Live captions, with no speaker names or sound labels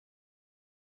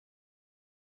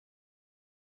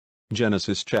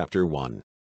Genesis chapter 1.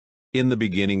 In the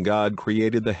beginning God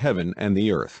created the heaven and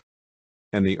the earth.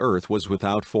 And the earth was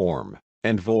without form,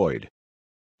 and void.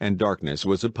 And darkness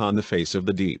was upon the face of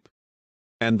the deep.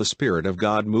 And the Spirit of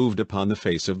God moved upon the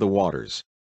face of the waters.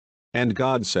 And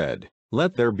God said,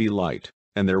 Let there be light,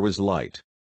 and there was light.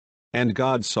 And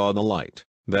God saw the light,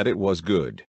 that it was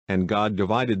good, and God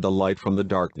divided the light from the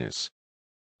darkness.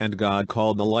 And God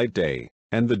called the light day,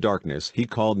 and the darkness he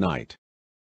called night.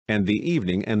 And the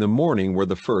evening and the morning were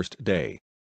the first day.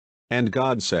 And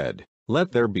God said,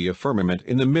 Let there be a firmament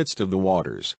in the midst of the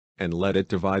waters, and let it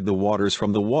divide the waters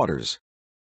from the waters.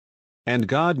 And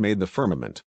God made the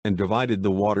firmament, and divided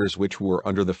the waters which were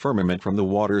under the firmament from the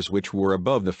waters which were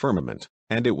above the firmament,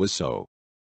 and it was so.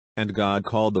 And God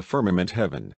called the firmament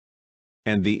heaven.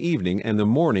 And the evening and the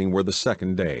morning were the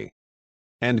second day.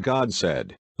 And God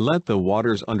said, Let the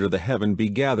waters under the heaven be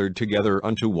gathered together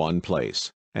unto one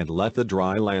place, and let the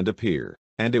dry land appear,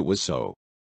 and it was so.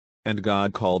 And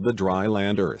God called the dry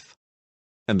land earth.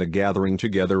 And the gathering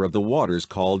together of the waters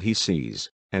called he seas,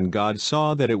 and God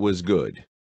saw that it was good.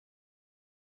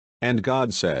 And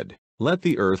God said, Let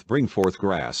the earth bring forth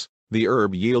grass, the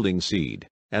herb yielding seed,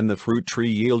 and the fruit tree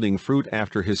yielding fruit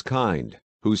after his kind,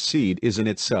 whose seed is in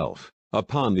itself,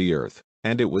 upon the earth,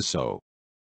 and it was so.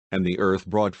 And the earth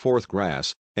brought forth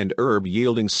grass, and herb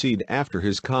yielding seed after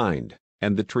his kind,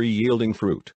 and the tree yielding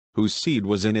fruit, whose seed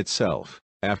was in itself,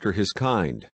 after his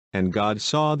kind, and God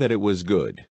saw that it was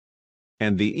good.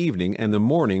 And the evening and the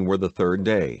morning were the third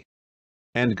day.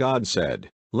 And God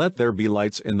said, Let there be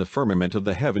lights in the firmament of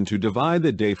the heaven to divide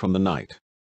the day from the night.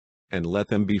 And let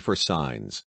them be for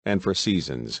signs, and for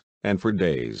seasons, and for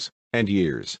days, and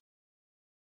years.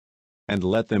 And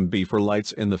let them be for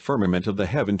lights in the firmament of the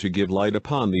heaven to give light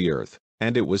upon the earth,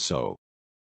 and it was so.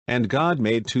 And God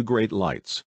made two great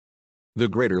lights. The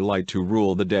greater light to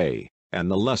rule the day, and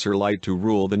the lesser light to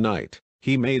rule the night.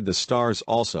 He made the stars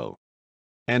also.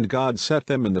 And God set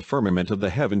them in the firmament of the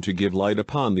heaven to give light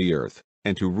upon the earth,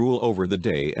 and to rule over the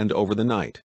day and over the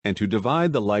night, and to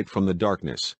divide the light from the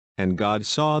darkness. And God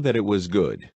saw that it was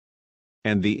good.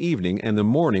 And the evening and the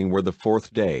morning were the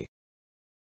fourth day.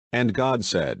 And God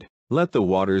said, Let the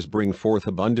waters bring forth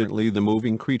abundantly the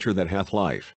moving creature that hath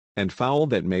life, and fowl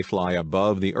that may fly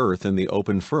above the earth in the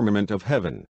open firmament of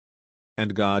heaven.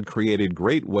 And God created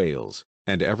great whales,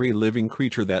 and every living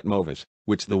creature that moveth,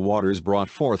 which the waters brought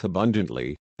forth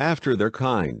abundantly, after their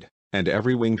kind, and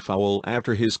every winged fowl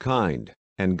after his kind,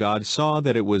 and God saw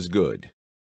that it was good.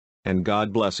 And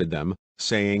God blessed them,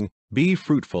 saying, Be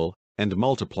fruitful, and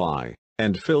multiply,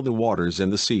 and fill the waters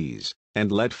and the seas,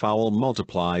 and let fowl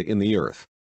multiply in the earth.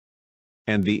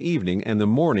 And the evening and the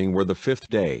morning were the fifth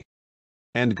day.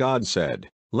 And God said,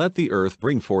 Let the earth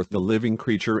bring forth the living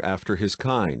creature after his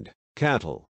kind,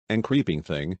 cattle, and creeping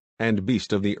thing, and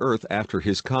beast of the earth after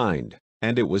his kind,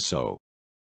 and it was so.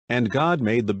 And God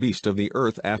made the beast of the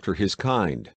earth after his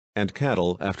kind, and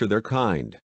cattle after their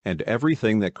kind, and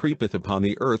everything that creepeth upon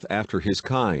the earth after his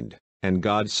kind, and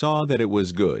God saw that it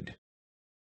was good.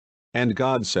 And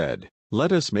God said,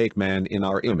 Let us make man in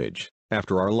our image,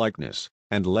 after our likeness,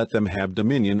 and let them have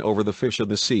dominion over the fish of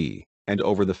the sea, and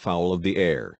over the fowl of the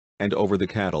air, and over the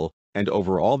cattle, and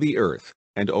over all the earth,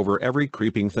 and over every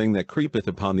creeping thing that creepeth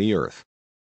upon the earth.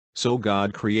 So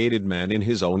God created man in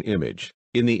his own image,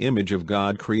 in the image of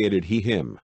God created he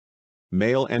him.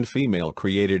 Male and female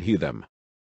created he them.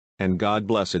 And God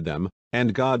blessed them,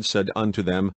 and God said unto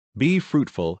them, Be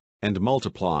fruitful, and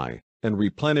multiply, and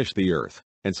replenish the earth,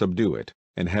 and subdue it,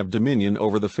 and have dominion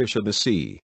over the fish of the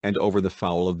sea, and over the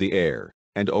fowl of the air,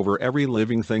 and over every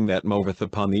living thing that moveth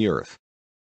upon the earth.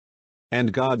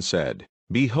 And God said,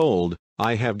 Behold,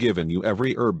 I have given you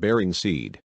every herb-bearing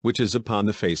seed, which is upon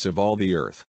the face of all the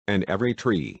earth, and every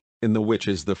tree, in the which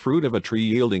is the fruit of a tree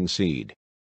yielding seed.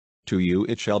 To you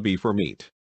it shall be for meat.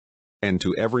 And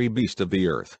to every beast of the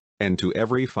earth, and to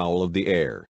every fowl of the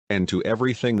air, and to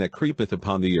everything that creepeth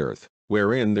upon the earth,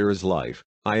 wherein there is life,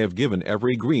 I have given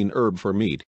every green herb for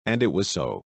meat, and it was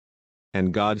so.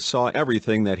 And God saw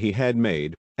everything that he had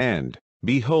made, and,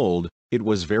 behold, it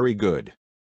was very good.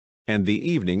 And the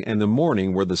evening and the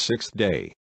morning were the sixth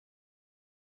day.